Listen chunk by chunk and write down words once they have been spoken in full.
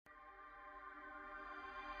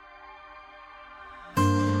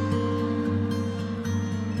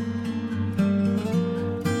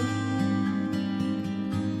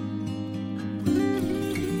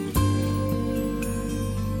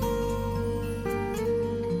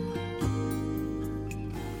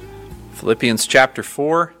Philippians chapter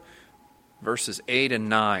 4, verses 8 and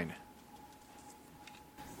 9.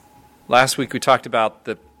 Last week we talked about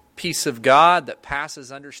the peace of God that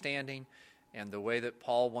passes understanding and the way that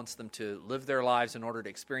Paul wants them to live their lives in order to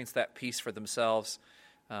experience that peace for themselves.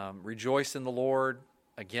 Rejoice in the Lord.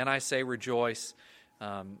 Again, I say rejoice.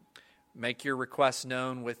 Make your requests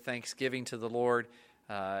known with thanksgiving to the Lord.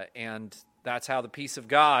 And that's how the peace of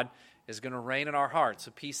God is going to reign in our hearts.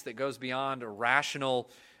 A peace that goes beyond a rational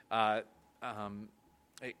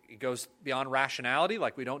it goes beyond rationality,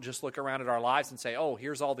 like we don't just look around at our lives and say, oh,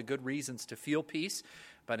 here's all the good reasons to feel peace,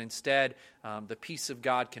 but instead the peace of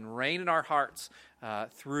God can reign in our hearts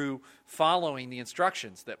through following the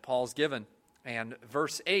instructions that Paul's given. And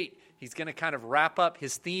verse 8, he's going to kind of wrap up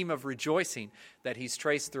his theme of rejoicing that he's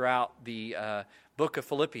traced throughout the book of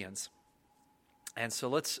Philippians. And so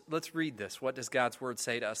let's read this. What does God's word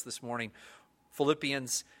say to us this morning?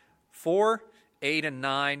 Philippians 4, 8 and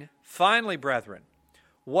 9. Finally, brethren,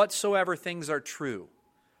 whatsoever things are true,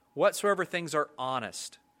 whatsoever things are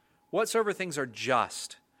honest, whatsoever things are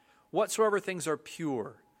just, whatsoever things are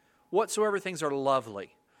pure, whatsoever things are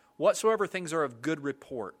lovely, whatsoever things are of good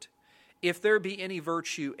report, if there be any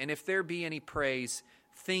virtue and if there be any praise,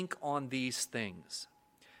 think on these things.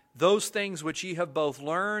 Those things which ye have both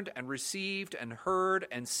learned and received and heard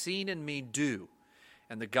and seen in me do,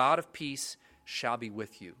 and the God of peace shall be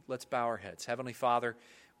with you. Let's bow our heads. Heavenly Father,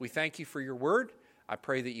 we thank you for your word. I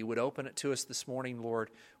pray that you would open it to us this morning, Lord.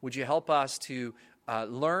 Would you help us to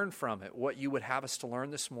learn from it what you would have us to learn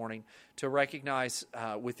this morning, to recognize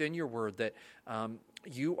within your word that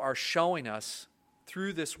you are showing us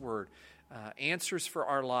through this word answers for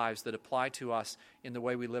our lives that apply to us in the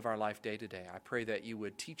way we live our life day to day. I pray that you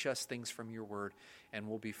would teach us things from your word, and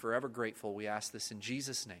we'll be forever grateful. We ask this in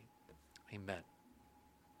Jesus' name. Amen.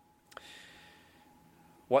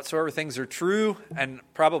 Whatsoever things are true, and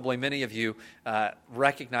probably many of you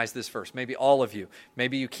recognize this verse, maybe all of you.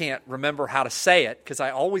 Maybe you can't remember how to say it, because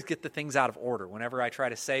I always get the things out of order. Whenever I try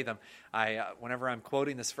to say them, whenever I'm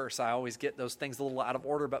quoting this verse, I always get those things a little out of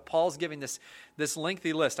order. But Paul's giving this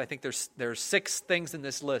lengthy list. I think there's 6 things in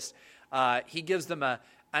this list. He gives them an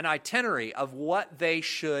itinerary of what they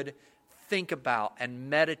should think about and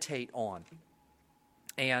meditate on.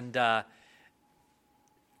 And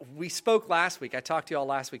we spoke last week. I talked to you all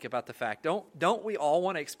last week about the fact, don't we all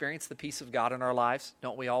want to experience the peace of God in our lives?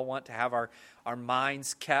 Don't we all want to have our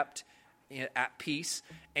minds kept at peace?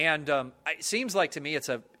 And it seems like to me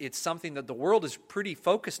it's something that the world is pretty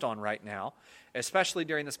focused on right now, especially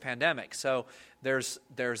during this pandemic. So there's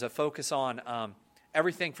a focus on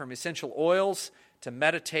everything from essential oils to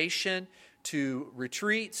meditation to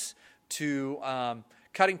retreats to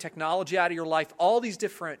cutting technology out of your life, all these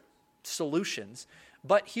different solutions.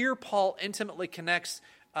 But here Paul intimately connects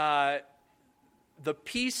the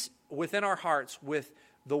peace within our hearts with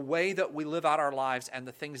the way that we live out our lives and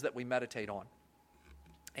the things that we meditate on.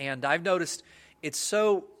 And I've noticed it's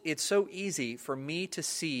so easy for me to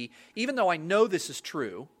see, even though I know this is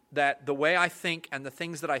true, that the way I think and the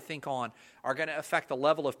things that I think on are going to affect the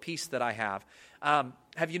level of peace that I have.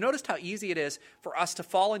 Have you noticed how easy it is for us to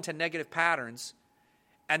fall into negative patterns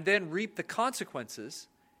and then reap the consequences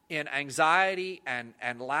in anxiety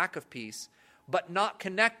and lack of peace, but not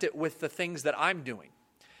connect it with the things that I'm doing?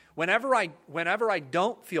 Whenever I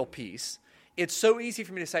don't feel peace, it's so easy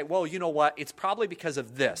for me to say, well, you know what, it's probably because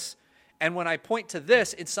of this. And when I point to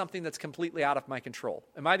this, it's something that's completely out of my control.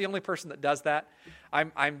 Am I the only person that does that?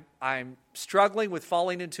 I'm struggling with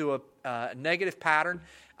falling into a negative pattern,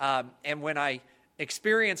 and when I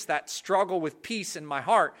experience that struggle with peace in my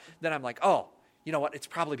heart, then I'm like, oh, you know what, it's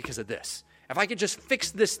probably because of this. If I could just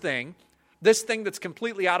fix this thing that's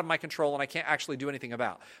completely out of my control and I can't actually do anything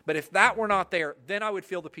about. But if that were not there, then I would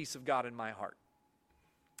feel the peace of God in my heart.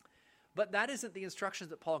 But that isn't the instructions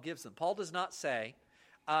that Paul gives them. Paul does not say,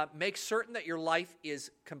 make certain that your life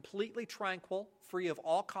is completely tranquil, free of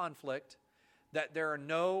all conflict, that there are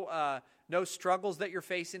no struggles that you're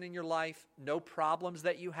facing in your life, no problems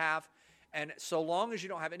that you have. And so long as you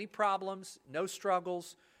don't have any problems, no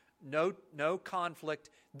struggles, no conflict,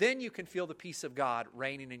 then you can feel the peace of God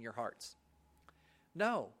reigning in your hearts.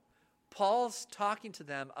 No, Paul's talking to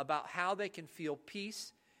them about how they can feel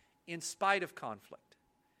peace in spite of conflict,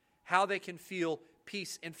 how they can feel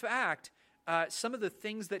peace. In fact, some of the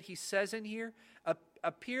things that he says in here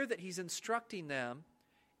appear that he's instructing them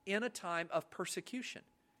in a time of persecution.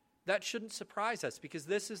 That shouldn't surprise us, because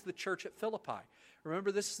this is the church at Philippi.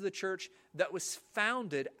 Remember, this is the church that was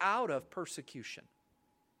founded out of persecution.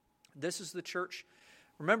 This is the church.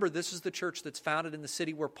 Remember, this is the church that's founded in the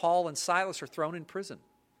city where Paul and Silas are thrown in prison.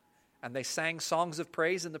 And they sang songs of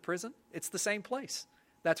praise in the prison. It's the same place.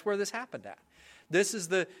 That's where this happened at. This is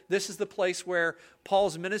the place where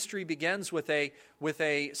Paul's ministry begins with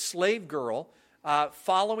a slave girl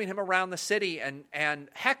following him around the city and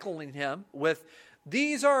heckling him with,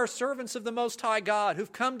 "These are servants of the Most High God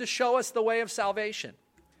who've come to show us the way of salvation."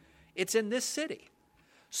 It's in this city.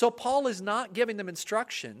 So Paul is not giving them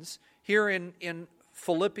instructions here in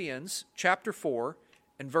Philippians chapter 4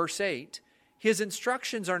 and verse 8. His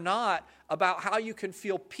instructions are not about how you can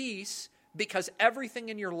feel peace because everything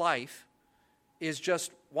in your life is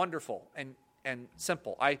just wonderful and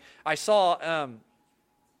simple. I saw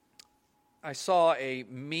a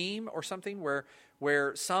meme or something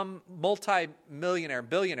where some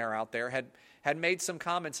billionaire out there had made some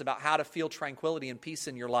comments about how to feel tranquility and peace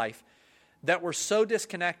in your life that were so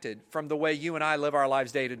disconnected from the way you and I live our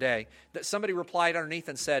lives day to day that somebody replied underneath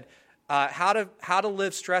and said, how to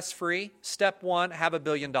live stress-free? Step 1, have $1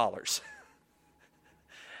 billion.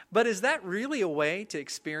 But is that really a way to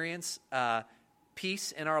experience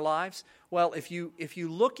peace in our lives? Well, if you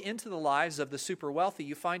look into the lives of the super wealthy,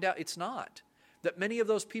 you find out it's not. That many of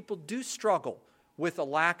those people do struggle with a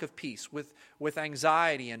lack of peace, with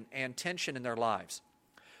anxiety and tension in their lives.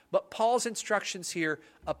 But Paul's instructions here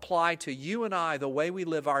apply to you and I, the way we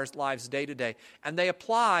live our lives day to day. And they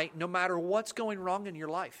apply no matter what's going wrong in your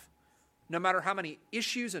life. No matter how many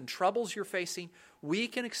issues and troubles you're facing, we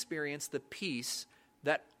can experience the peace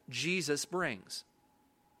that Jesus brings.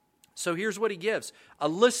 So here's what he gives, a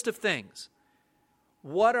list of things.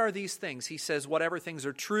 What are these things? He says, whatever things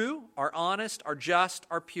are true, are honest, are just,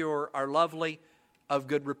 are pure, are lovely, of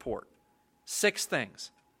good report. 6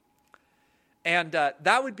 things. And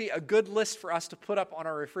that would be a good list for us to put up on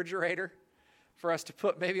our refrigerator, for us to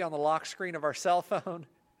put maybe on the lock screen of our cell phone,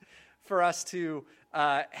 for us to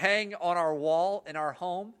hang on our wall in our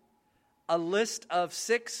home. A list of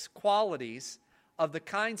 6 qualities of the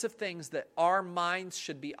kinds of things that our minds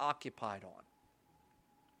should be occupied on.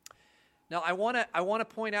 Now, I want to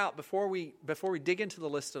point out before we dig into the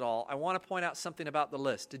list at all, I want to point out something about the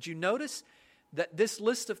list. Did you notice that this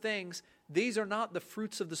list of things, these are not the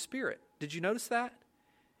fruits of the Spirit? Did you notice that?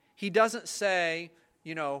 He doesn't say,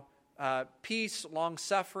 peace,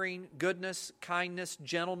 long-suffering, goodness, kindness,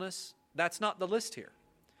 gentleness. That's not the list here.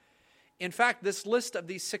 In fact, this list of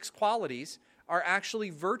these 6 qualities are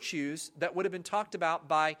actually virtues that would have been talked about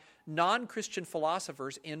by non-Christian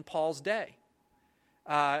philosophers in Paul's day.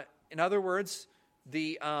 In other words,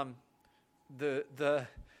 the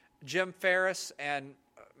Jim Ferriss and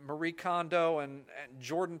Marie Kondo and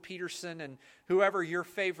Jordan Peterson and whoever your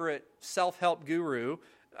favorite self-help guru,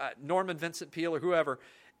 Norman Vincent Peale or whoever,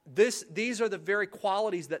 these are the very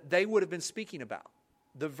qualities that they would have been speaking about,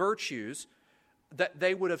 the virtues that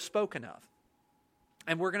they would have spoken of.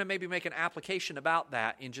 And we're going to maybe make an application about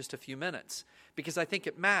that in just a few minutes because I think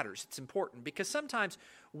it matters. It's important because sometimes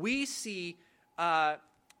we see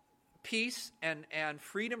peace and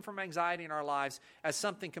freedom from anxiety in our lives as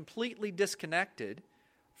something completely disconnected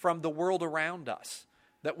from the world around us.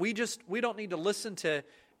 That we don't need to listen to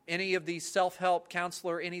any of these self-help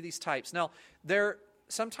counselor, any of these types. Now,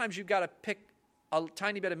 sometimes you've got to pick a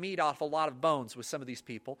tiny bit of meat off a lot of bones with some of these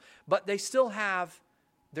people, but there's still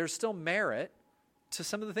merit to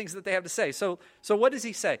some of the things that they have to say. So what does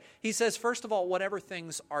he say? He says, first of all, whatever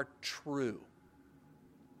things are true.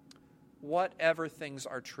 Whatever things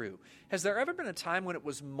are true. Has there ever been a time when it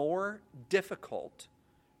was more difficult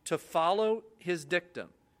to follow his dictum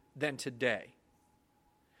than today?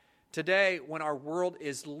 Today, when our world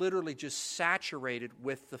is literally just saturated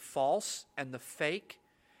with the false and the fake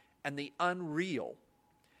and the unreal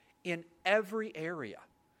in every area.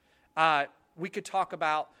 We could talk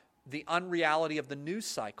about the unreality of the news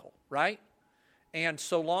cycle, right? And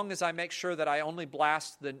so long as I make sure that I only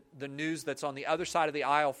blast the news that's on the other side of the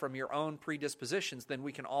aisle from your own predispositions, then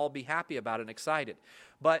we can all be happy about it and excited.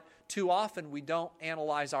 But too often we don't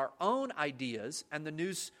analyze our own ideas and the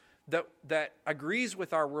news that agrees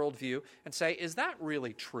with our worldview and say, is that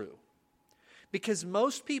really true? Because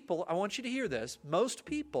most people, I want you to hear this, most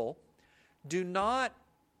people do not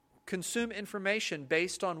consume information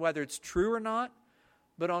based on whether it's true or not,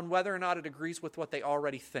 but on whether or not it agrees with what they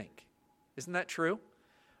already think. Isn't that true?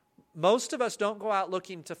 Most of us don't go out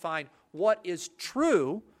looking to find what is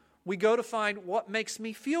true. We go to find what makes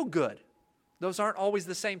me feel good. Those aren't always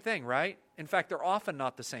the same thing, right? In fact, they're often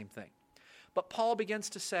not the same thing. But Paul begins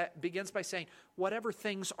by saying, whatever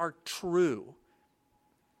things are true.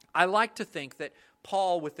 I like to think that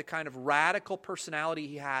Paul, with the kind of radical personality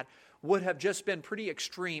he had, would have just been pretty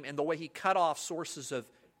extreme in the way he cut off sources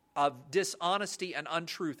of dishonesty and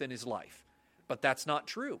untruth in his life. But that's not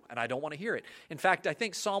true, and I don't want to hear it. In fact, I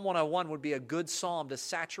think Psalm 101 would be a good psalm to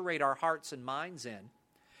saturate our hearts and minds in.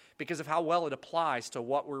 because of how well it applies to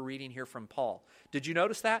what we're reading here from Paul. Did you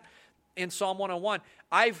notice that? In Psalm 101,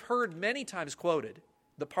 I've heard many times quoted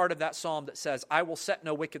the part of that psalm that says, I will set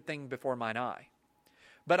no wicked thing before mine eye.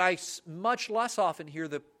 But I much less often hear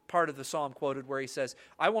the part of the psalm quoted where he says,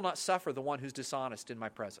 I will not suffer the one who's dishonest in my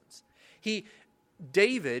presence.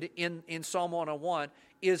 David in Psalm 101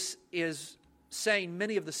 is saying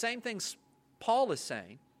many of the same things Paul is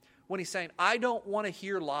saying when he's saying, I don't want to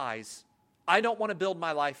hear lies. I don't want to build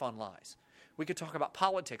my life on lies. We could talk about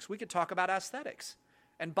politics. We could talk about aesthetics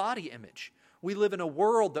and body image. We live in a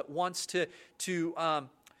world that wants to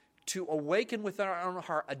awaken within our own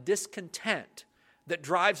heart a discontent that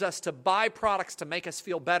drives us to buy products to make us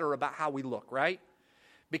feel better about how we look, right?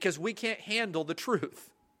 Because we can't handle the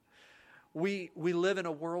truth. We live in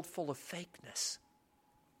a world full of fakeness.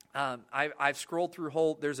 I've scrolled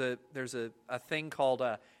through there's a thing called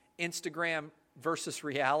Instagram versus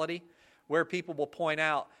reality, where people will point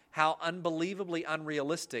out how unbelievably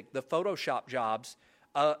unrealistic the Photoshop jobs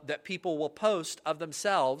that people will post of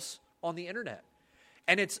themselves on the internet.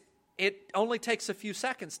 And it only takes a few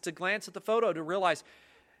seconds to glance at the photo to realize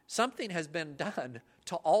something has been done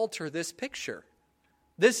to alter this picture.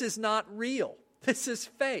 This is not real. This is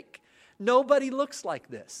fake. Nobody looks like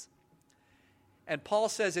this. And Paul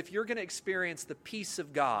says if you're going to experience the peace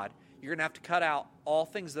of God, you're going to have to cut out all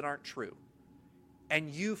things that aren't true. And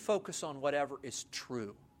you focus on whatever is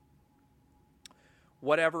true.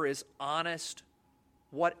 Whatever is honest.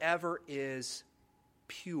 Whatever is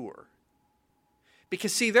pure.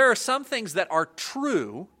 Because see, there are some things that are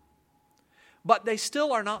true, but they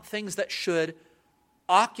still are not things that should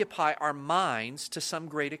occupy our minds to some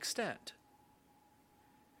great extent.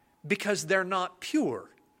 Because they're not pure.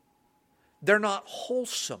 They're not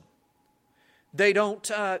wholesome. They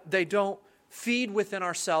don't feed within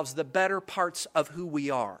ourselves the better parts of who we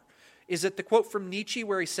are. Is it the quote from Nietzsche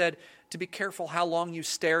where he said, to be careful how long you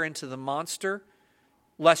stare into the monster,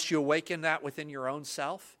 lest you awaken that within your own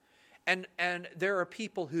self? And there are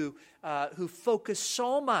people who focus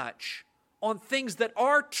so much on things that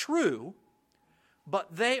are true,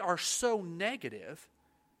 but they are so negative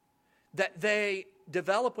that they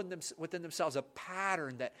develop within themselves a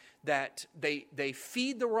pattern that they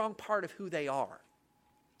feed the wrong part of who they are.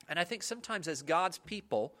 And I think sometimes as God's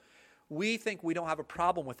people, we think we don't have a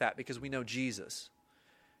problem with that because we know Jesus.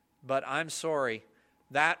 But I'm sorry,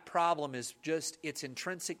 that problem is it's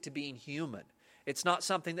intrinsic to being human. It's not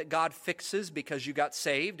something that God fixes because you got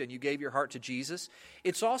saved and you gave your heart to Jesus.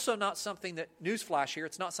 It's also not something that, newsflash here,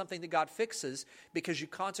 it's not something that God fixes because you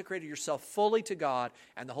consecrated yourself fully to God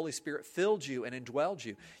and the Holy Spirit filled you and indwelled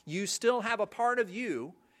you. You still have a part of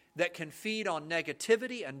you that can feed on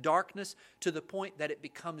negativity and darkness to the point that it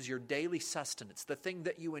becomes your daily sustenance, the thing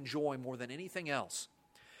that you enjoy more than anything else.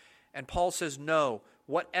 And Paul says, no,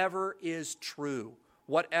 whatever is true,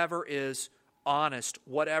 whatever is honest,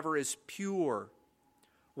 whatever is pure,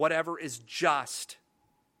 whatever is just,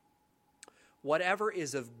 whatever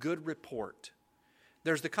is of good report.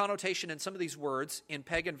 There's the connotation in some of these words. In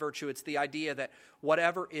pagan virtue, it's the idea that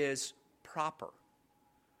whatever is proper.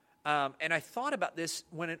 And I thought about this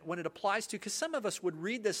when it applies to, because some of us would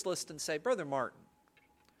read this list and say, Brother Martin,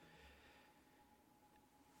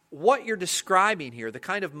 what you're describing here, the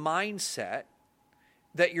kind of mindset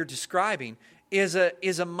that you're describing, is a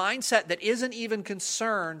mindset that isn't even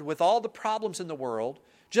concerned with all the problems in the world,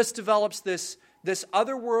 just develops this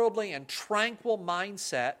otherworldly and tranquil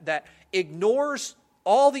mindset that ignores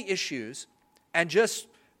all the issues and just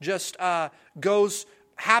goes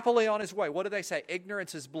happily on his way. What do they say?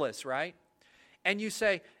 Ignorance is bliss, right? And you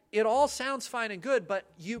say, it all sounds fine and good, but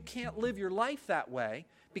you can't live your life that way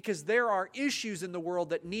because there are issues in the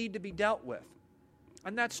world that need to be dealt with.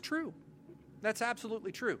 And that's true. That's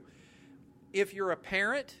absolutely true. If you're a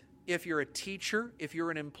parent, if you're a teacher, if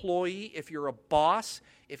you're an employee, if you're a boss,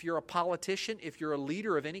 if you're a politician, if you're a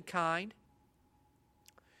leader of any kind,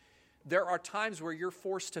 there are times where you're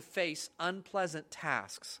forced to face unpleasant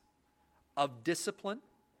tasks of discipline.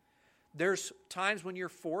 There's times when you're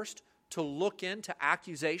forced to look into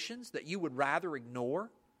accusations that you would rather ignore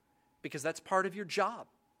because that's part of your job.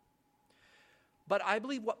 But I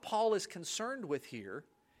believe what Paul is concerned with here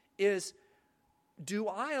is, do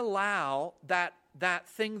I allow that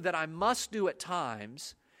thing that I must do at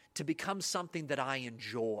times to become something that I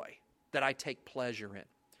enjoy, that I take pleasure in?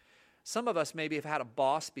 Some of us maybe have had a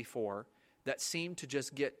boss before that seemed to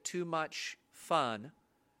just get too much fun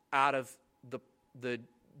out of the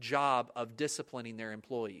job of disciplining their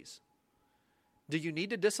employees. Do you need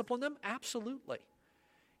to discipline them? Absolutely.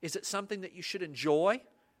 Is it something that you should enjoy,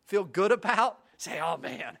 feel good about? Say, oh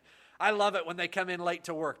man, I love it when they come in late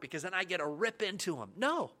to work because then I get a rip into them.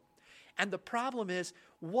 No, And the problem is,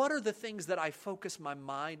 what are the things that I focus my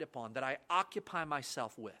mind upon, that I occupy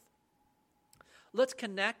myself with? Let's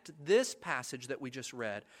connect this passage that we just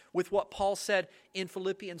read with what Paul said in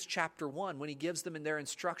Philippians chapter 1 when he gives them in their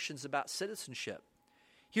instructions about citizenship.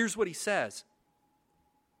 Here's what he says.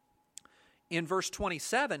 In verse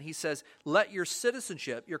 27, he says, let your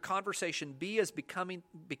citizenship, your conversation be as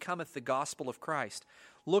becometh the gospel of Christ.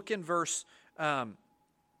 Look in verse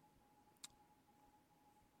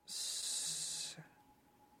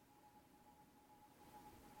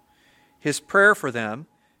his prayer for them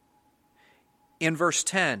in verse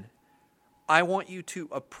 10, I want you to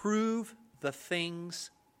approve the things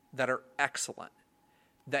that are excellent,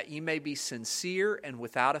 that ye may be sincere and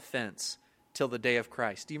without offense till the day of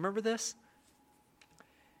Christ. Do you remember this?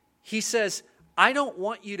 He says, I don't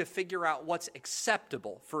want you to figure out what's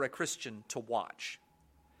acceptable for a Christian to watch.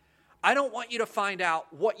 I don't want you to find out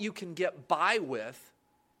what you can get by with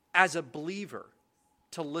as a believer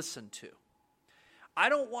to listen to. I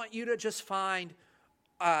don't want you to just find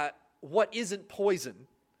what isn't poison.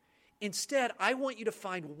 Instead, I want you to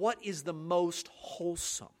find what is the most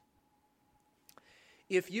wholesome.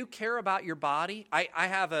 If you care about your body, I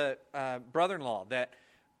have a brother-in-law that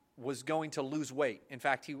was going to lose weight. In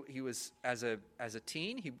fact, he was as a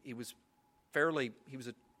teen, he was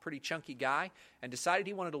a pretty chunky guy and decided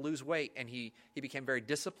he wanted to lose weight, and he became very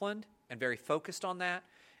disciplined and very focused on that.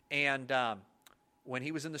 And when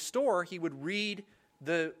he was in the store, he would read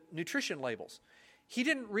the nutrition labels. He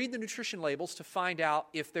didn't read the nutrition labels to find out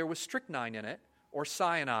if there was strychnine in it or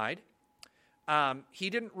cyanide. He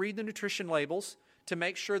didn't read the nutrition labels to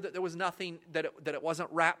make sure that there was nothing, that it wasn't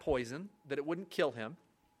rat poison, that it wouldn't kill him.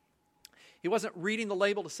 He wasn't reading the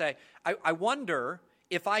label to say, I wonder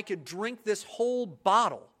if I could drink this whole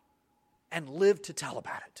bottle and live to tell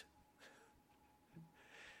about it.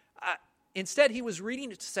 Instead, he was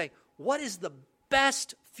reading it to say, what is the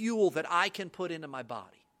best fuel that I can put into my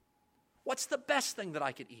body? What's the best thing that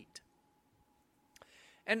I could eat?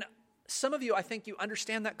 And some of you, I think you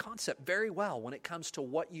understand that concept very well when it comes to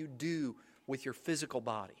what you do with your physical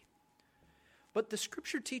body. But the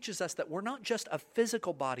Scripture teaches us that we're not just a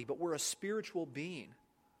physical body, but we're a spiritual being.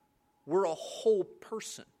 We're a whole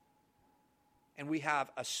person. And we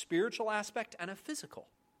have a spiritual aspect and a physical.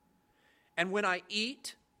 And when I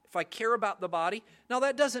eat, if I care about the body, now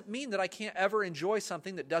that doesn't mean that I can't ever enjoy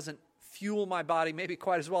something that doesn't fuel my body maybe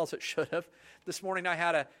quite as well as it should have. This morning I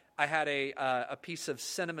had a piece of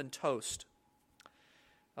cinnamon toast.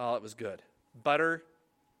 Oh, it was good. Butter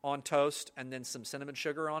on toast and then some cinnamon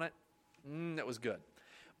sugar on it. That was good.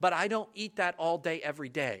 But I don't eat that all day, every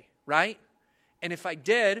day, right? And if I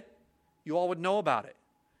did, you all would know about it.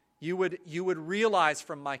 You would realize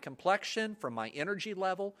from my complexion, from my energy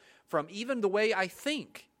level, from even the way I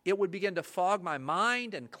think, it would begin to fog my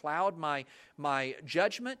mind and cloud my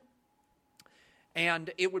judgment,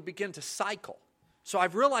 and it would begin to cycle. So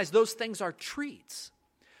I've realized those things are treats.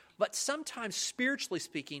 But sometimes, spiritually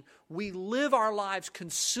speaking, we live our lives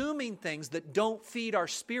consuming things that don't feed our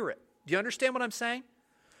spirit. Do you understand what I'm saying?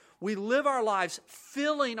 We live our lives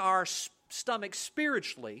filling our stomach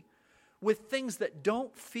spiritually with things that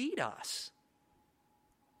don't feed us.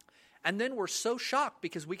 And then we're so shocked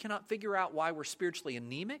because we cannot figure out why we're spiritually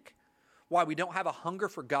anemic, why we don't have a hunger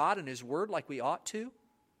for God and His Word like we ought to,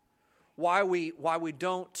 why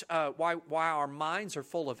our minds are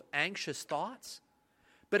full of anxious thoughts.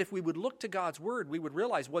 But if we would look to God's Word, we would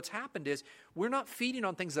realize what's happened is we're not feeding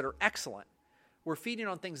on things that are excellent. We're feeding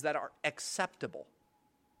on things that are acceptable.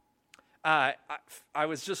 I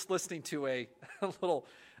was just listening to a little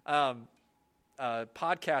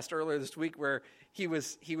podcast earlier this week where he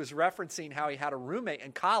was referencing how he had a roommate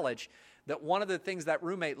in college that one of the things that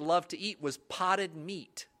roommate loved to eat was potted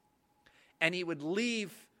meat. And he would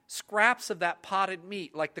leave scraps of that potted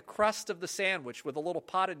meat, like the crust of the sandwich with a little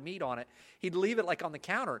potted meat on it. He'd leave it like on the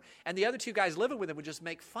counter. And the other two guys living with him would just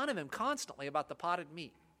make fun of him constantly about the potted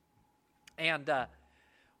meat. And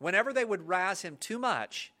whenever they would razz him too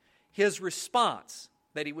much, his response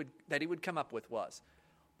that he would come up with was,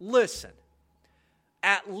 listen,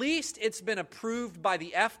 at least it's been approved by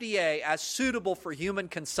the FDA as suitable for human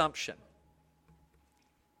consumption.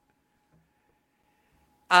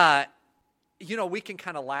 We can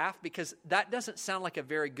kind of laugh because that doesn't sound like a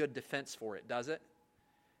very good defense for it, does it?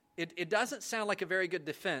 It doesn't sound like a very good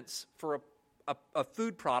defense for a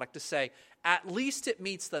food product to say, at least it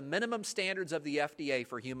meets the minimum standards of the FDA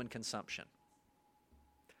for human consumption.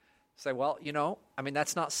 Say, well,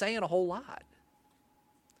 that's not saying a whole lot.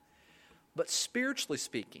 But spiritually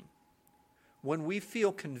speaking, when we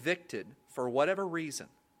feel convicted for whatever reason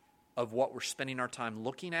of what we're spending our time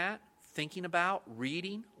looking at, thinking about,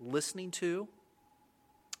 reading, listening to,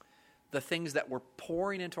 the things that we're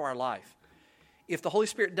pouring into our life, if the Holy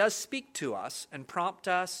Spirit does speak to us and prompt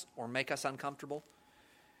us or make us uncomfortable,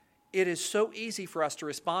 it is so easy for us to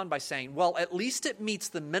respond by saying, well, at least it meets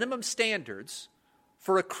the minimum standards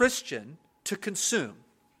for a Christian to consume.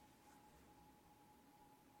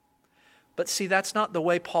 But see, that's not the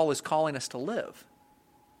way Paul is calling us to live.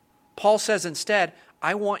 Paul says instead,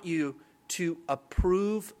 I want you to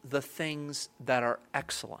approve the things that are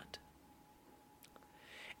excellent.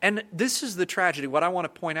 And this is the tragedy. What I want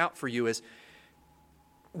to point out for you is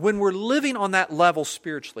when we're living on that level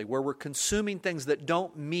spiritually, where we're consuming things that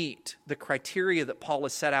don't meet the criteria that Paul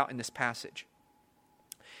has set out in this passage,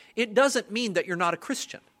 it doesn't mean that you're not a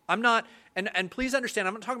Christian. I'm not, and please understand,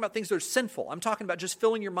 I'm not talking about things that are sinful. I'm talking about just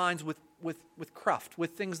filling your minds with cruft,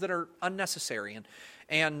 with things that are unnecessary,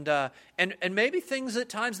 and maybe things at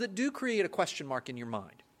times that do create a question mark in your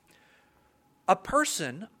mind.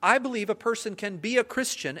 I believe a person can be a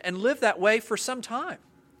Christian and live that way for some time.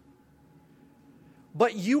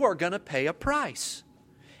 But you are going to pay a price.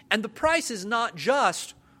 And the price is not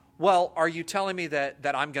just, well, are you telling me that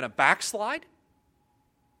I'm going to backslide?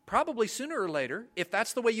 Probably sooner or later, if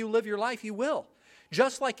that's the way you live your life, you will.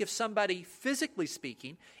 Just like if somebody, physically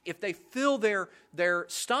speaking, if they fill their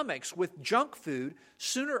stomachs with junk food,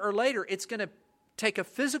 sooner or later it's going to take a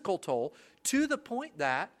physical toll to the point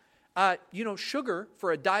that, sugar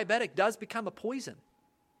for a diabetic does become a poison.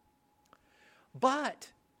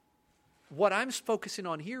 But what I'm focusing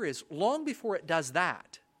on here is long before it does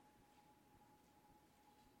that,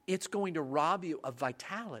 it's going to rob you of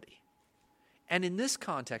vitality. And in this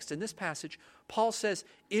context, in this passage, Paul says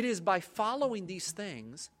it is by following these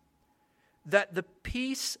things that the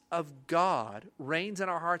peace of God reigns in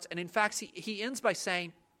our hearts. And in fact, he ends by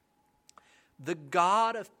saying, the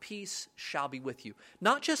God of peace shall be with you.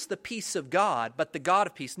 Not just the peace of God, but the God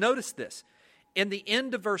of peace. Notice this. In the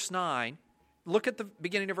end of verse 9, look at the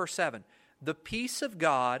beginning of verse 7. The peace of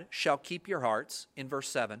God shall keep your hearts, in verse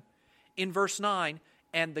 7. In verse 9,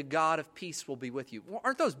 and the God of peace will be with you. Well,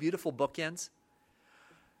 aren't those beautiful bookends?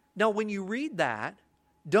 Now, when you read that,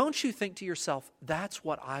 don't you think to yourself, that's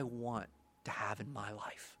what I want to have in my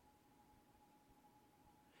life.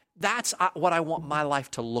 That's what I want my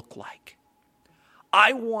life to look like.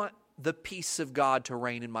 I want the peace of God to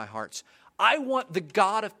reign in my hearts. I want the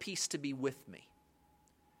God of peace to be with me.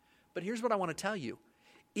 But here's what I want to tell you.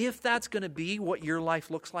 If that's going to be what your life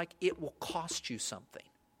looks like, it will cost you something.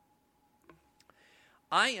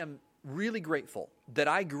 I am really grateful that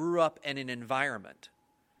I grew up in an environment,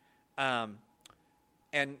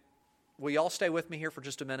 and will you all stay with me here for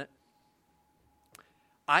just a minute?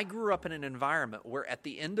 I grew up in an environment where at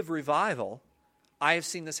the end of revival, I have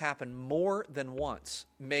seen this happen more than once.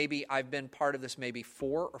 Maybe I've been part of this maybe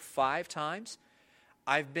 4 or 5 times.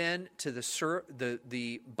 I've been to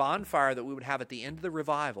the bonfire that we would have at the end of the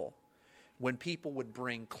revival when people would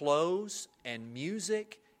bring clothes and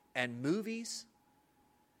music and movies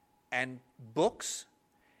and books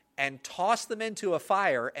and toss them into a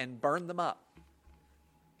fire and burn them up.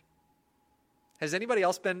 Has anybody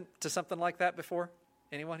else been to something like that before?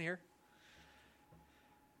 Anyone here?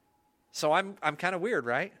 So I'm kind of weird,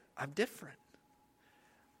 right? I'm different.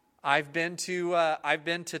 I've been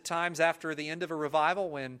to times after the end of a revival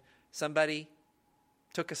when somebody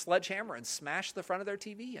took a sledgehammer and smashed the front of their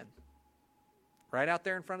TV in, right out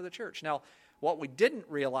there in front of the church. Now, what we didn't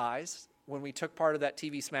realize when we took part of that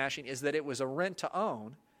TV smashing is that it was a rent to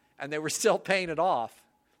own, and they were still paying it off.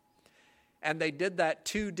 And they did that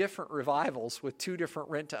 2 different revivals with 2 different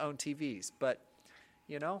rent to own TVs. But,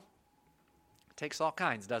 it takes all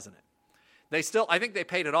kinds, doesn't it? I think they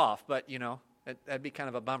paid it off, but, that'd be kind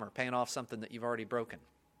of a bummer, paying off something that you've already broken.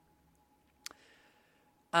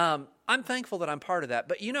 I'm thankful that I'm part of that.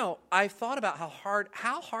 But, I've thought about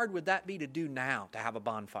how hard would that be to do now, to have a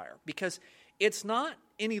bonfire? Because it's not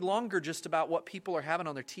any longer just about what people are having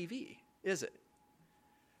on their TV, is it?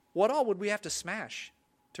 What all would we have to smash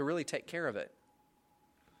to really take care of it?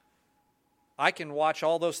 I can watch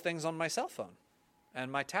all those things on my cell phone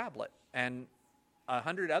and my tablet and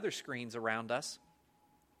 100 other screens around us.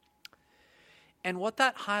 And what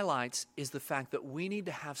that highlights is the fact that we need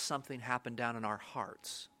to have something happen down in our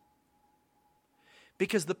hearts.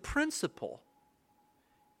 Because the principle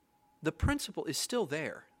is still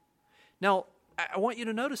there. Now, I want you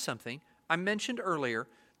to notice something. I mentioned earlier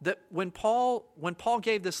that when Paul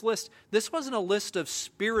gave this list, this wasn't a list of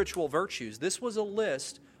spiritual virtues. This was a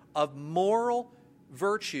list of moral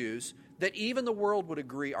virtues that even the world would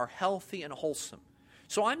agree are healthy and wholesome.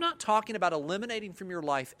 So I'm not talking about eliminating from your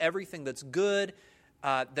life everything that's good,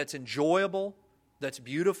 that's enjoyable, that's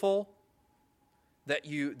beautiful,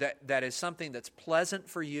 that is something that's pleasant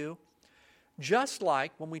for you. Just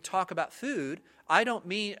like when we talk about food, I don't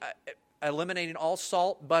mean eliminating all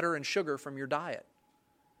salt, butter, and sugar from your diet.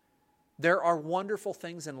 There are wonderful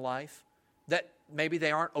things in life that maybe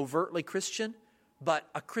they aren't overtly Christian, but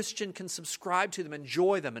a Christian can subscribe to them,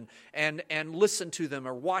 enjoy them, and listen to them,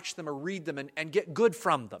 or watch them, or read them, and get good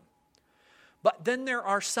from them. But then there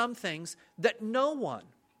are some things that no one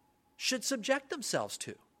should subject themselves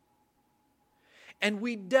to. And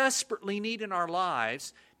we desperately need in our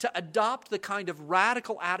lives to adopt the kind of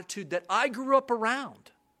radical attitude that I grew up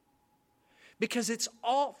around. Because it's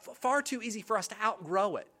all far too easy for us to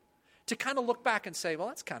outgrow it. To kind of look back and say, well,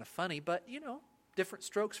 that's kind of funny, but different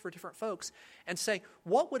strokes for different folks. And say,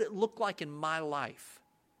 what would it look like in my life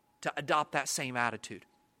to adopt that same attitude?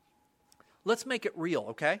 Let's make it real,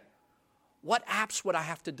 okay? What apps would I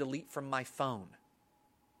have to delete from my phone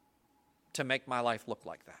to make my life look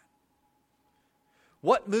like that?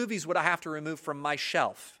 What movies would I have to remove from my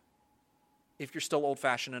shelf if you're still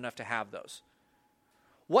old-fashioned enough to have those?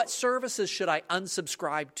 What services should I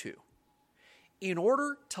unsubscribe to in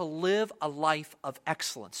order to live a life of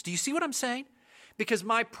excellence? Do you see what I'm saying? Because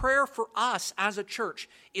my prayer for us as a church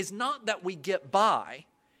is not that we get by.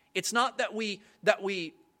 It's not that we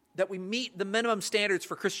meet the minimum standards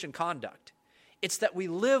for Christian conduct. It's that we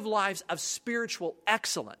live lives of spiritual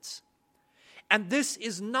excellence. And this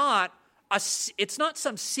is not it's not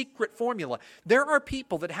some secret formula. There are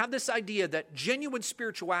people that have this idea that genuine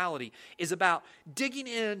spirituality is about digging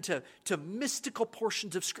into mystical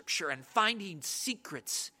portions of Scripture and finding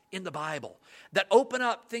secrets in the Bible that open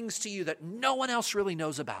up things to you that no one else really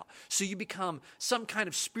knows about. So you become some kind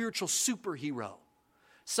of spiritual superhero.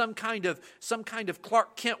 Some kind of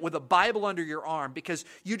Clark Kent with a Bible under your arm, because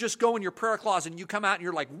you just go in your prayer closet and you come out and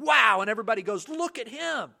you're like, wow, and everybody goes, look at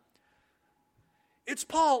him. It's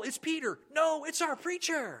Paul, it's Peter. No, it's our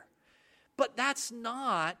preacher. But that's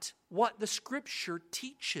not what the Scripture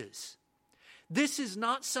teaches. This is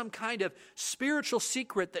not some kind of spiritual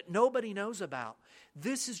secret that nobody knows about.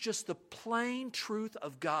 This is just the plain truth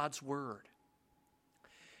of God's Word.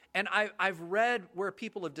 And I've read where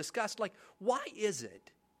people have discussed, like, why is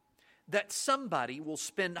it that somebody will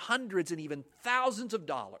spend hundreds and even thousands of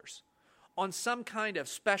dollars on some kind of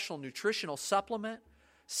special nutritional supplement,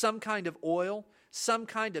 some kind of oil, some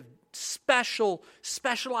kind of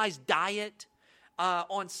specialized diet,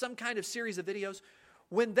 on some kind of series of videos,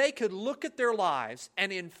 when they could look at their lives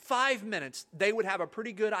and in 5 minutes they would have a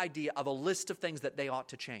pretty good idea of a list of things that they ought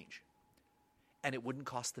to change. And it wouldn't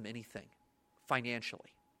cost them anything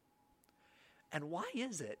financially. And why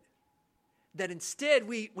is it that instead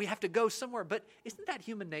we have to go somewhere? But isn't that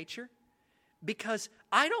human nature? Because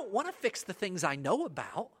I don't want to fix the things I know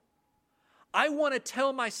about. I want to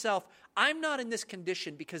tell myself, I'm not in this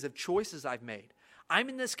condition because of choices I've made. I'm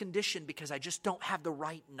in this condition because I just don't have the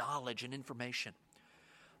right knowledge and information.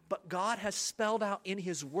 But God has spelled out in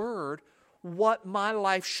His Word what my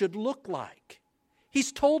life should look like.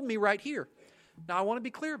 He's told me right here. Now, I want to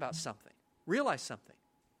be clear about something. Realize something.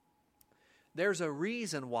 There's a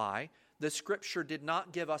reason why the Scripture did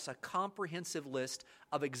not give us a comprehensive list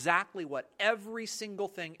of exactly what every single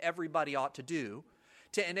thing everybody ought to do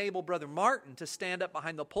to enable Brother Martin to stand up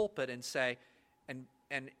behind the pulpit and say,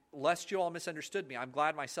 and lest you all misunderstood me, I'm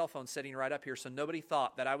glad my cell phone's sitting right up here so nobody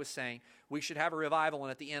thought that I was saying we should have a revival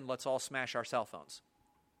and at the end let's all smash our cell phones.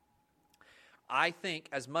 I think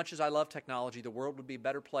as much as I love technology, the world would be a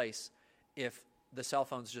better place if the cell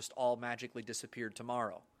phones just all magically disappeared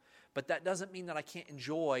tomorrow. But that doesn't mean that I can't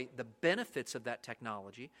enjoy the benefits of that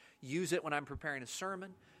technology, use it when I'm preparing a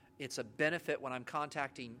sermon. It's a benefit when I'm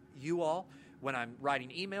contacting you all, when I'm writing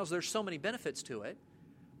emails. There's so many benefits to it,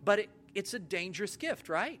 but it's a dangerous gift,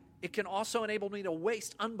 right? It can also enable me to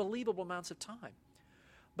waste unbelievable amounts of time.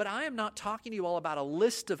 But I am not talking to you all about a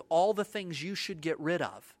list of all the things you should get rid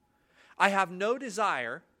of. I have no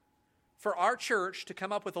desire for our church to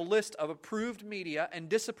come up with a list of approved media and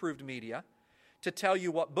disapproved media to tell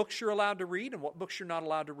you what books you're allowed to read and what books you're not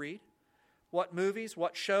allowed to read, what movies,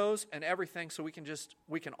 what shows, and everything, so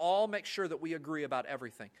we can all make sure that we agree about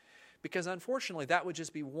everything. Because unfortunately, that would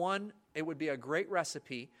just be it would be a great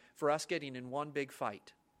recipe for us getting in one big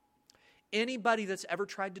fight. Anybody that's ever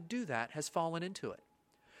tried to do that has fallen into it.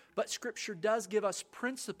 But Scripture does give us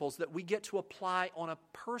principles that we get to apply on a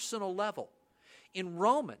personal level. In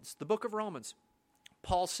Romans, the book of Romans,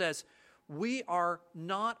 Paul says, we are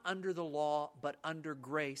not under the law, but under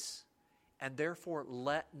grace, and therefore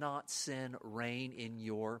let not sin reign in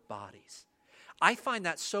your bodies. I find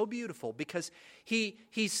that so beautiful because he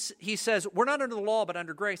says, we're not under the law but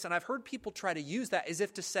under grace. And I've heard people try to use that as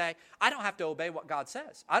if to say, I don't have to obey what God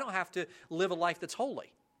says. I don't have to live a life that's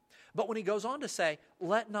holy. But when he goes on to say,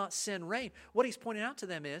 let not sin reign, what he's pointing out to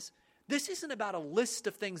them is, this isn't about a list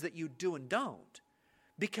of things that you do and don't,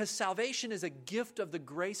 because salvation is a gift of the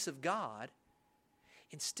grace of God.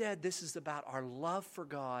 Instead, this is about our love for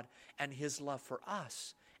God and his love for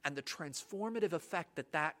us and the transformative effect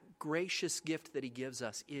that that gracious gift that he gives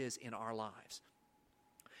us is in our lives.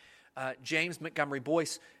 James Montgomery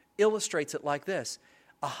Boyce illustrates it like this.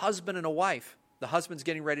 A husband and a wife. The husband's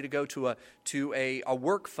getting ready to go to a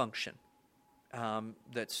work function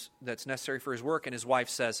that's necessary for his work, and his wife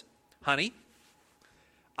says, honey,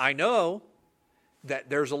 I know that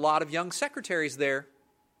there's a lot of young secretaries there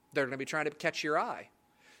that are going to be trying to catch your eye.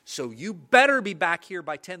 So you better be back here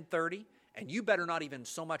by 10:30, and you better not even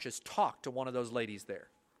so much as talk to one of those ladies there.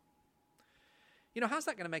 You know, how's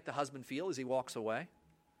that going to make the husband feel as he walks away?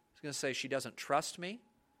 He's going to say, she doesn't trust me,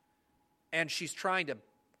 and she's trying to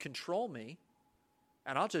control me,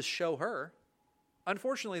 and I'll just show her.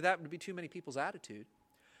 Unfortunately, that would be too many people's attitude.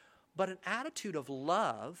 But an attitude of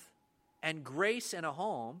love and grace in a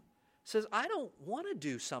home says, I don't want to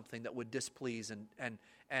do something that would displease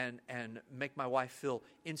and make my wife feel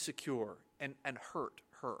insecure and hurt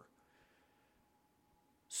her.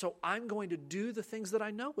 So I'm going to do the things that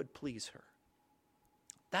I know would please her.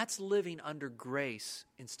 That's living under grace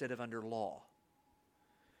instead of under law.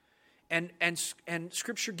 And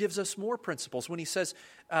Scripture gives us more principles. When he says,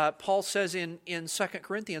 Paul says in 2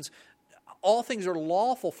 Corinthians, all things are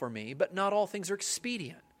lawful for me, but not all things are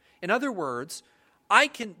expedient. In other words,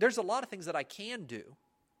 there's a lot of things that I can do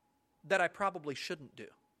that I probably shouldn't do.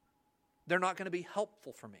 They're not going to be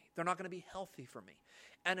helpful for me. They're not going to be healthy for me.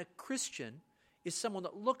 And a Christian is someone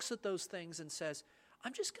that looks at those things and says,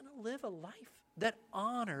 I'm just going to live a life that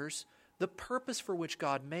honors the purpose for which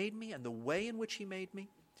God made me and the way in which he made me.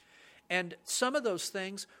 And some of those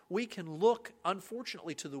things, we can look,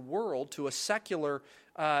 unfortunately, to the world, to a secular,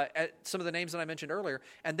 at some of the names that I mentioned earlier,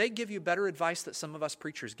 and they give you better advice that some of us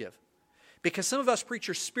preachers give. Because some of us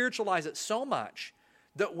preachers spiritualize it so much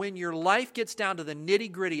that when your life gets down to the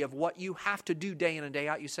nitty-gritty of what you have to do day in and day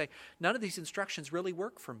out, you say, none of these instructions really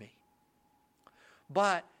work for me.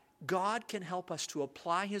 But God can help us to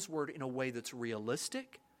apply his word in a way that's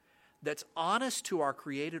realistic, that's honest to our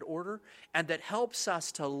created order, and that helps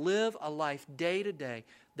us to live a life day to day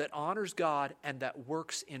that honors God and that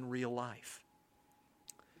works in real life.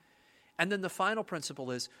 And then the final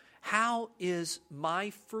principle is, how is my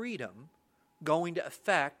freedom going to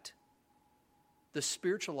affect the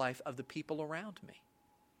spiritual life of the people around me?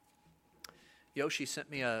 Yoshi sent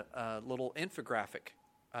me a little infographic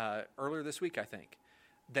earlier this week, I think,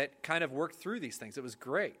 that kind of worked through these things. It was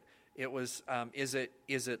great. It was, is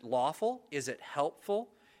it lawful? Is it helpful?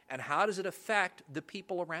 And how does it affect the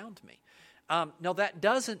people around me? Now, that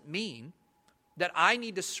doesn't mean that I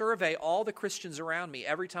need to survey all the Christians around me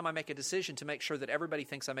every time I make a decision to make sure that everybody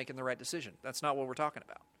thinks I'm making the right decision. That's not what we're talking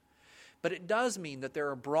about. But it does mean that there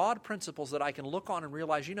are broad principles that I can look on and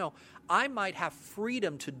realize, I might have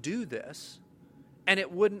freedom to do this, and it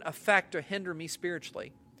wouldn't affect or hinder me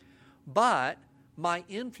spiritually. But my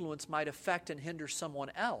influence might affect and hinder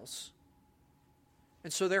someone else.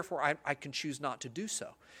 And so therefore, I can choose not to do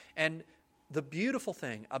so. And the beautiful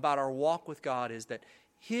thing about our walk with God is that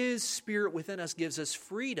his Spirit within us gives us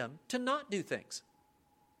freedom to not do things.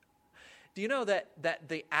 Do you know that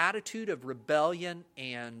the attitude of rebellion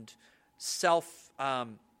and self-will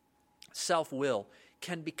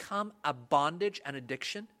can become a bondage and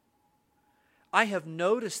addiction? I have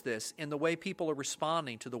noticed this in the way people are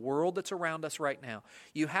responding to the world that's around us right now.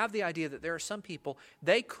 You have the idea that there are some people,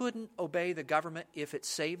 they couldn't obey the government if it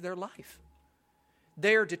saved their life.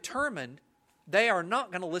 They are determined they are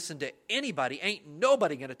not going to listen to anybody. Ain't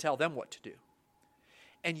nobody going to tell them what to do.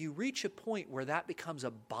 And you reach a point where that becomes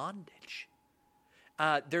a bondage.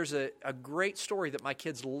 There's a great story that my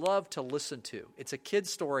kids love to listen to. It's a kid's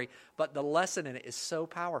story, but the lesson in it is so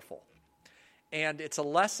powerful. And it's a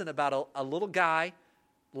lesson about a little guy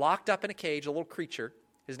locked up in a cage, a little creature.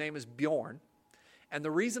 His name is Bjorn. And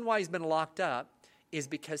the reason why he's been locked up is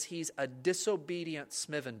because he's a disobedient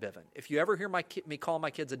smivenbiven. If you ever hear me call my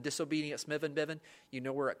kids a disobedient smivenbiven, you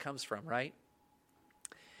know where it comes from, right?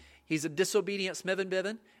 He's a disobedient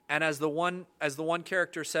smivenbiven, and as the one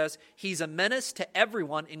character says, he's a menace to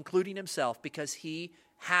everyone, including himself, because he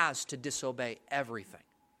has to disobey everything.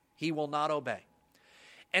 He will not obey.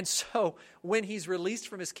 And so when he's released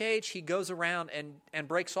from his cage, he goes around and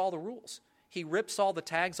breaks all the rules. He rips all the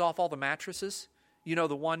tags off all the mattresses You know,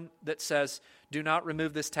 the one that says, do not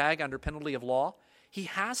remove this tag under penalty of law. He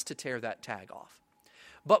has to tear that tag off.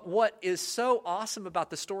 But what is so awesome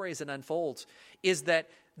about the story as it unfolds is that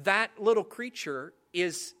that little creature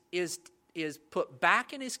is put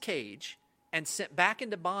back in his cage and sent back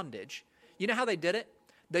into bondage. You know how they did it?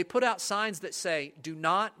 They put out signs that say, do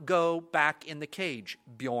not go back in the cage,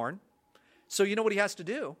 Bjorn. So you know what he has to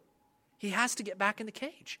do? He has to get back in the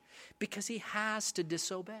cage because he has to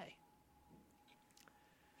disobey.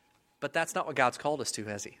 But that's not what God's called us to,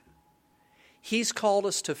 has he? He's called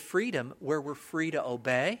us to freedom where we're free to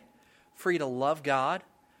obey, free to love God,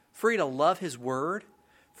 free to love his word,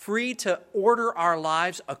 free to order our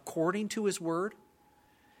lives according to his word.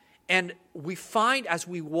 And we find, as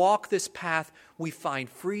we walk this path, we find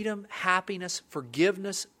freedom, happiness,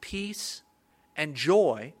 forgiveness, peace, and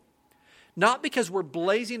joy, not because we're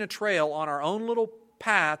blazing a trail on our own little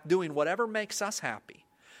path, doing whatever makes us happy,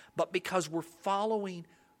 but because we're following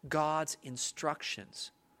God's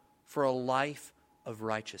instructions for a life of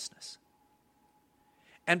righteousness.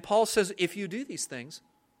 And Paul says, if you do these things,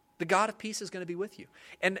 the God of peace is going to be with you.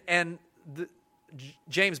 And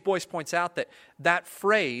James Boyce points out that that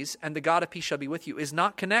phrase, and the God of peace shall be with you, is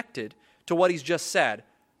not connected to what he's just said,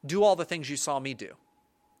 do all the things you saw me do.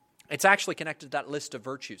 It's actually connected to that list of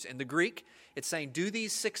virtues. In the Greek, it's saying, do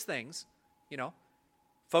these 6 things,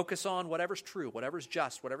 focus on whatever's true, whatever's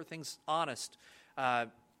just, whatever thing's honest,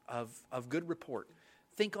 of good report.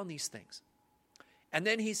 Think on these things. And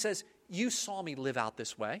then he says, you saw me live out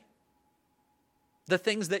this way. The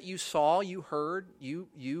things that you saw, you heard,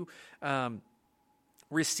 you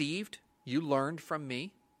received, you learned from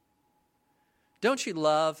me. Don't you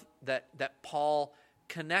love that Paul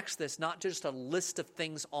connects this, not just a list of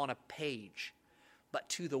things on a page, but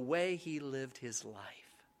to the way he lived his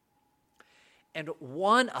life? And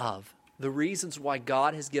one of the reasons why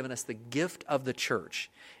God has given us the gift of the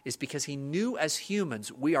church is because he knew as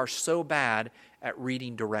humans we are so bad at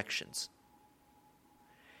reading directions.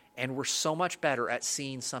 And we're so much better at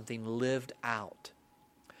seeing something lived out.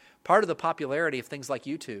 Part of the popularity of things like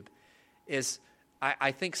YouTube is,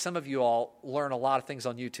 I think some of you all learn a lot of things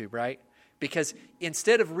on YouTube, right? Because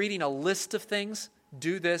instead of reading a list of things,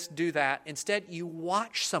 do this, do that, instead you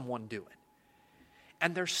watch someone do it.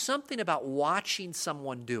 And there's something about watching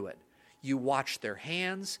someone do it. You watch their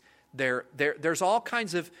hands. There's all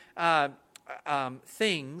kinds of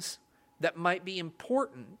things that might be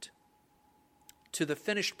important to the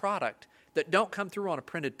finished product that don't come through on a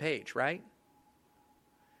printed page, right?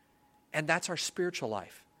 And that's our spiritual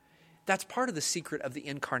life. That's part of the secret of the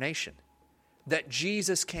incarnation, that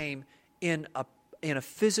Jesus came in a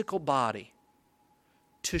physical body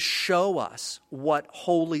to show us what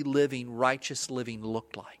holy living, righteous living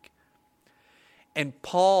looked like. And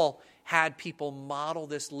Paul had people model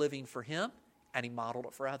this living for him, and he modeled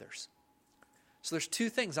it for others. So there's 2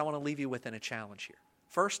 things I want to leave you with in a challenge here.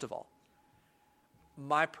 First of all,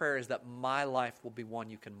 my prayer is that my life will be one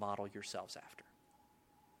you can model yourselves after.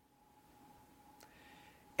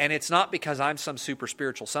 And it's not because I'm some super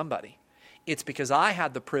spiritual somebody. It's because I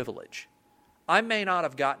had the privilege. I may not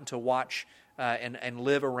have gotten to watch and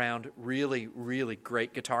live around really, really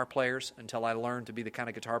great guitar players until I learned to be the kind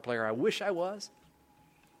of guitar player I wish I was.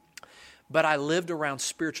 But I lived around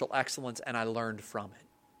spiritual excellence and I learned from it.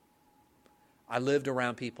 I lived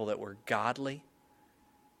around people that were godly,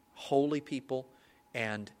 holy people,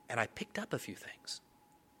 and I picked up a few things.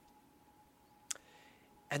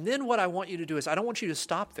 And then what I want you to do is, I don't want you to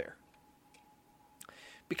stop there.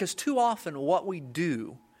 Because too often what we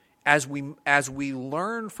do as we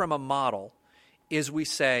learn from a model is we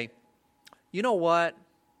say, you know what,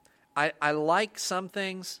 I like some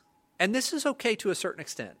things, and this is okay to a certain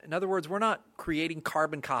extent. In other words, we're not creating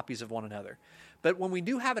carbon copies of one another. But when we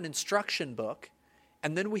do have an instruction book,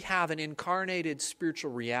 and then we have an incarnated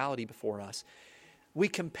spiritual reality before us, we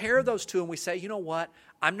compare those two and we say, you know what,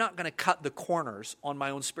 I'm not going to cut the corners on my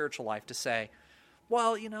own spiritual life to say,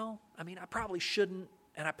 well, I probably shouldn't,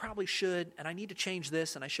 and I probably should, and I need to change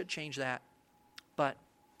this, and I should change that. But,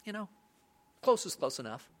 close is close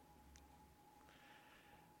enough.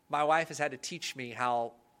 My wife has had to teach me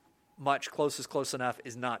how much close is close enough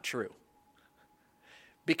is not true.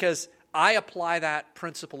 Because I apply that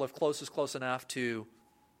principle of close is close enough to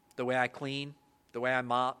the way I clean, the way I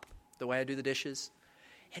mop, the way I do the dishes.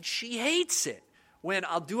 And she hates it when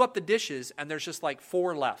I'll do up the dishes and there's just like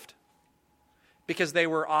 4 left. Because they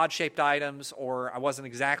were odd-shaped items, or I wasn't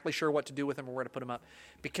exactly sure what to do with them or where to put them up.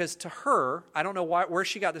 Because to her, I don't know where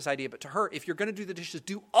she got this idea, but to her, if you're going to do the dishes,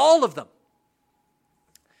 do all of them.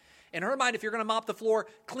 In her mind, if you're going to mop the floor,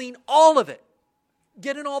 clean all of it.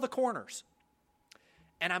 Get in all the corners.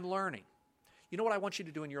 And I'm learning. You know what I want you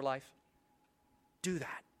to do in your life? Do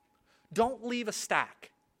that. Don't leave a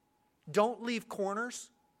stack. Don't leave corners.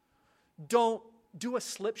 Don't do a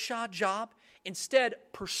slipshod job. Instead,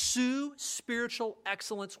 pursue spiritual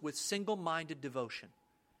excellence with single-minded devotion.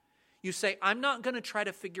 You say, I'm not going to try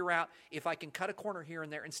to figure out if I can cut a corner here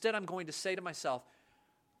and there. Instead, I'm going to say to myself,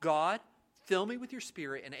 God, fill me with your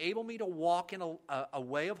Spirit, enable me to walk in a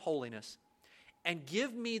way of holiness, and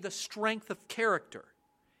give me the strength of character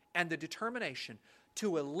and the determination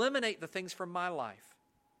to eliminate the things from my life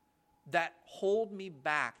that hold me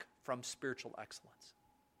back from spiritual excellence.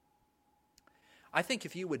 I think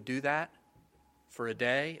if you would do that for a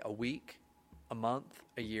day, a week, a month,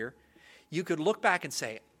 a year, you could look back and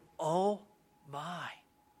say, oh my,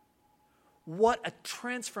 what a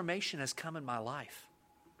transformation has come in my life.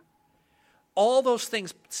 All those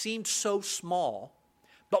things seemed so small,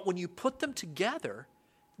 but when you put them together,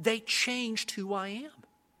 they changed who I am.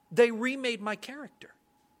 They remade my character.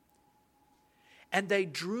 And they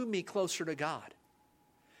drew me closer to God.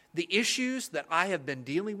 The issues that I have been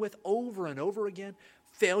dealing with over and over again,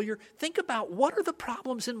 failure, think about what are the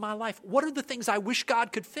problems in my life? What are the things I wish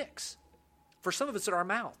God could fix? For some of us, it's our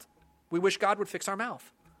mouth. We wish God would fix our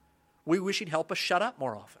mouth. We wish He'd help us shut up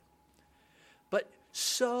more often. But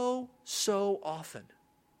so often,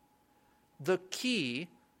 the key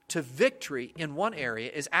to victory in one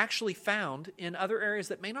area is actually found in other areas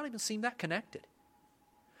that may not even seem that connected.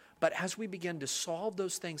 But as we begin to solve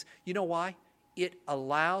those things, you know why? It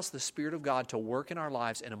allows the Spirit of God to work in our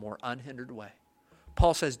lives in a more unhindered way.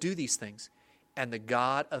 Paul says, do these things, and the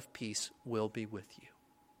God of peace will be with you.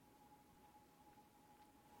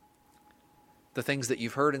 The things that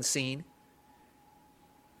you've heard and seen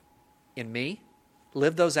in me,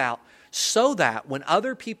 live those out so that when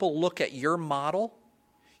other people look at your model,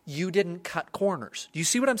 you didn't cut corners. Do you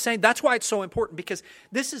see what I'm saying? That's why it's so important, because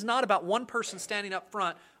this is not about one person standing up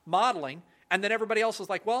front modeling and then everybody else is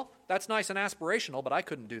like, well, that's nice and aspirational, but I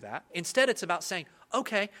couldn't do that. Instead, it's about saying,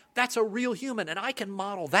 okay, that's a real human and I can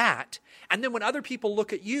model that. And then when other people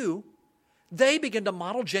look at you, they begin to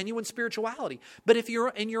model genuine spirituality. But if you're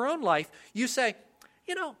in your own life, you say,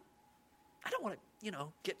 I don't want to,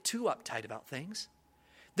 get too uptight about things.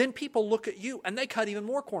 Then people look at you and they cut even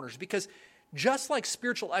more corners, because just like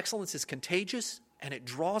spiritual excellence is contagious and it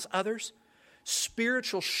draws others,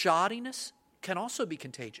 spiritual shoddiness can also be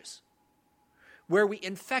contagious, where we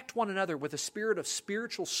infect one another with a spirit of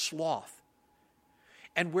spiritual sloth,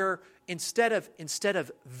 and where instead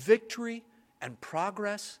of victory and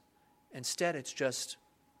progress, instead it's just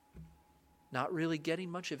not really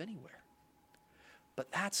getting much of anywhere.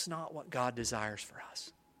 But that's not what God desires for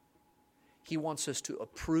us. He wants us to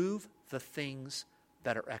approve the things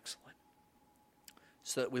that are excellent,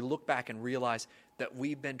 so that we look back and realize that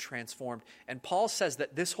we've been transformed. And Paul says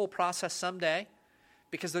that this whole process someday,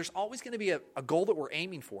 because there's always going to be a goal that we're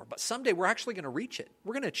aiming for, but someday we're actually going to reach it.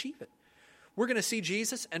 We're going to achieve it. We're going to see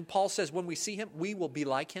Jesus, and Paul says when we see Him, we will be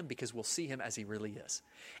like Him because we'll see Him as He really is.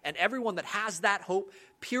 And everyone that has that hope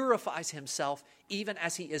purifies himself even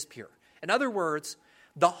as he is pure. In other words,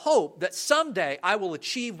 the hope that someday I will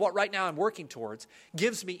achieve what right now I'm working towards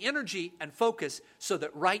gives me energy and focus so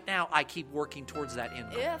that right now I keep working towards that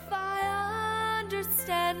end goal. If I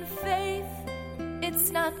understand faith,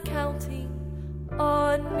 it's not counting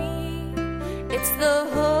on me. It's the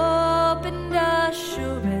hope and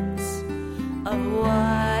assurance of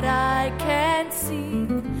what I can't see.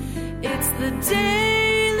 It's the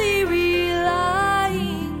daily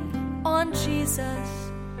relying on Jesus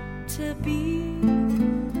to be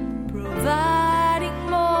providing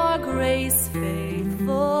more grace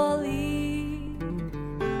faithfully,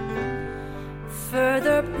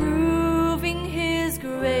 further proving His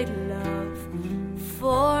great love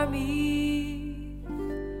for me,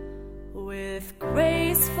 with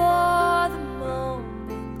grace for the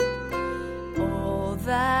moment, all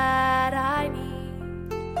that I need,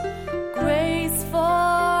 grace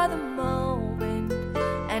for the moment,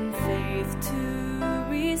 and faith to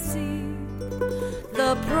receive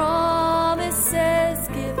the promises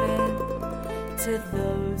given to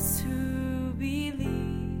those who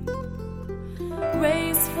believe,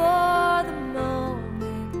 grace for the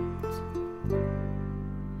moment,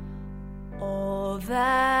 all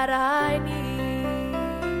that I need,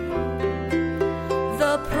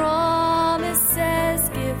 the promises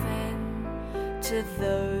given to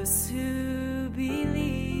those who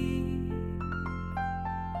believe,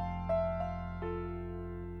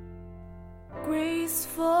 grace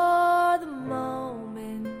for